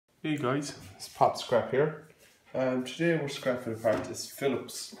Hey guys, it's Pop Scrap here. Today we're scrapping apart this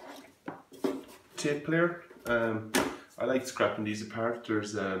Philips tape player. I like scrapping these apart.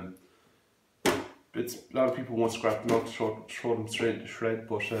 There's bits. A lot of people won't scrap them out, throw them straight into shred,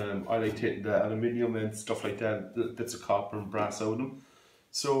 but I like taking the aluminium and stuff like that, little bits of copper and brass out of them.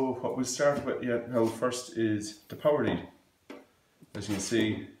 So what we'll start with now first is the power lead. As you can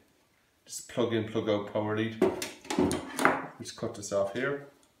see, just plug in, plug out power lead. Let's cut this off here.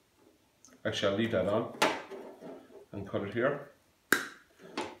 Actually, I'll leave that on and cut it here.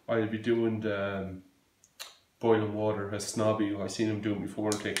 I'll be doing the boiling water as snobby. I've seen him doing before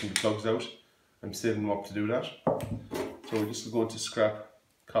and taking the plugs out. I'm saving them up to do that. So we're just going to scrap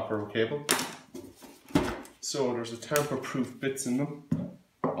copper cable. So there's a tamper-proof bits in them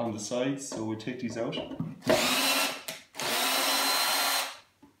on the sides, so we'll take these out.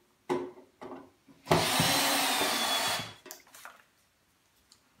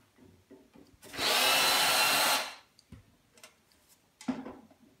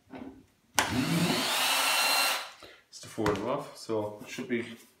 To forward them off, so it should be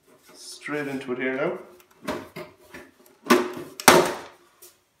straight into it here now.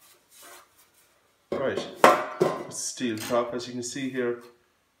 Right, steel top, as you can see here,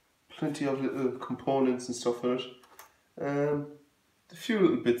 plenty of little components and stuff in it. A few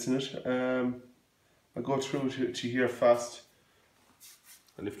little bits in it. I'll go through to here fast.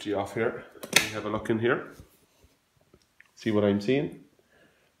 I'll lift you off here and have a look in here. See what I'm seeing.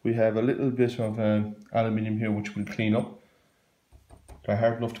 We have a little bit of aluminium here which we'll clean up. They're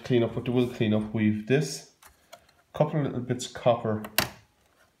hard enough to clean up, but they will clean up. We've this, couple of little bits of copper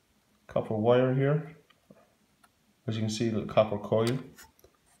wire here. As you can see, a little copper coil,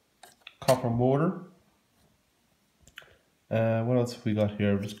 copper motor. What else have we got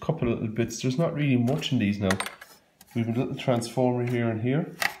here? Just a couple of little bits. There's not really much in these now. We've a little transformer here and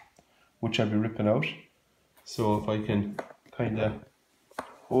here, which I'll be ripping out. So if I can kind of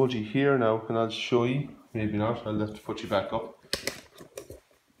hold you here now and I'll show you, maybe not, I'll have to put you back up.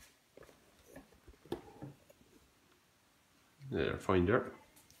 There, fine there.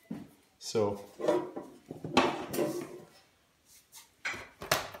 So, a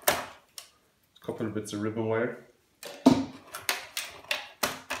couple of bits of ribbon wire.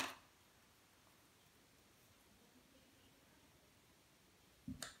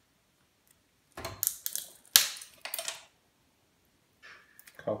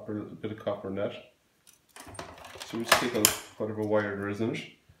 Copper, a little bit of copper net. So we just take out whatever wire there is in it.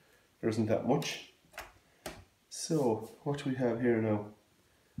 There isn't that much. So what do we have here now?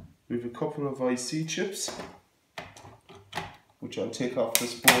 We have a couple of IC chips, which I'll take off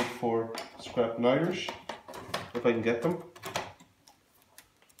this board for scrapping Irish, if I can get them.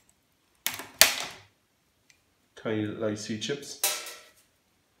 Tiny little IC chips.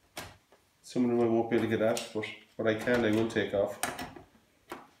 Some of them I won't be able to get at, but what I can I will take off.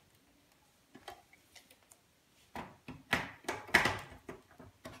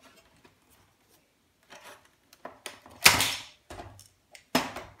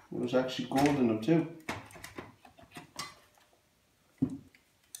 There's actually gold in them too.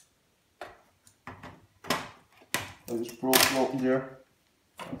 I just broke it open there.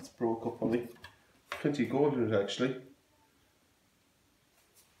 It's broke up on me. Plenty of gold in it actually.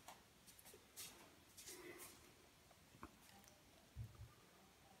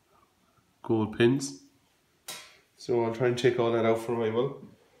 Gold pins. So I'll try and take all that out for my will.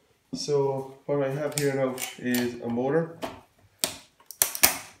 So what I have here now is a motor.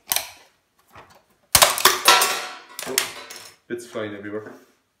 Bits flying everywhere.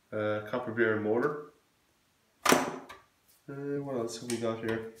 Copper bearing motor. What else have we got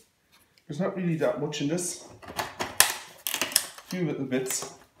here? There's not really that much in this. A few little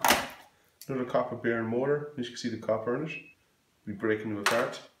bits. Another copper bearing motor. As you can see the copper in it. We'll be breaking them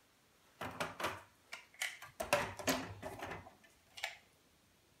apart.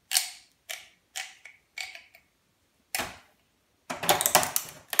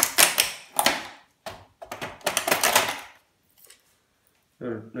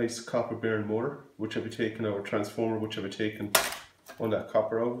 A nice copper bearing motor, which I'll be taking out, or transformer, which I'll be taking on that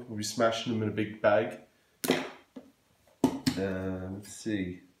copper out. We'll be smashing them in a big bag. Let's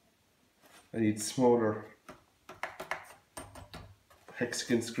see. I need smaller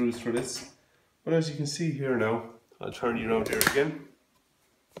hexagon screws for this. But as you can see here now, I'll turn you around here again.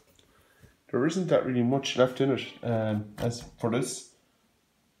 There isn't that really much left in it as for this.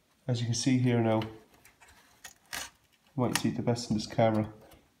 As you can see here now, you might see it the best in this camera.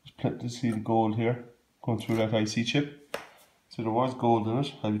 There's plenty to see the gold here going through that IC chip. So there was gold in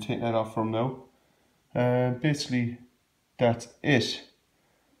it. I'll be taking that off from now. And basically that's it.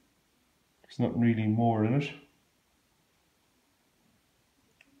 nothing really more in it.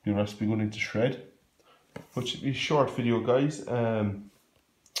 The rest will be going into shred. But it should be a short video, guys.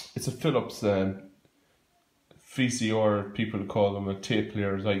 It's a Philips VCR, people call them, a tape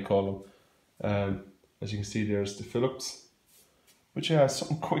player as I call them. As you can see, there's the Philips. But yeah,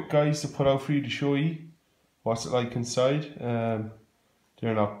 something quick, guys, to put out for you to show you what's it like inside.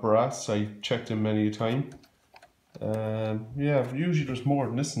 They're not brass, I checked them many a time. Yeah, usually there's more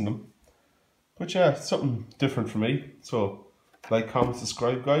than this in them. But yeah, something different for me. So, like, comment,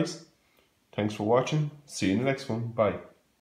 subscribe, guys. Thanks for watching. See you in the next one. Bye.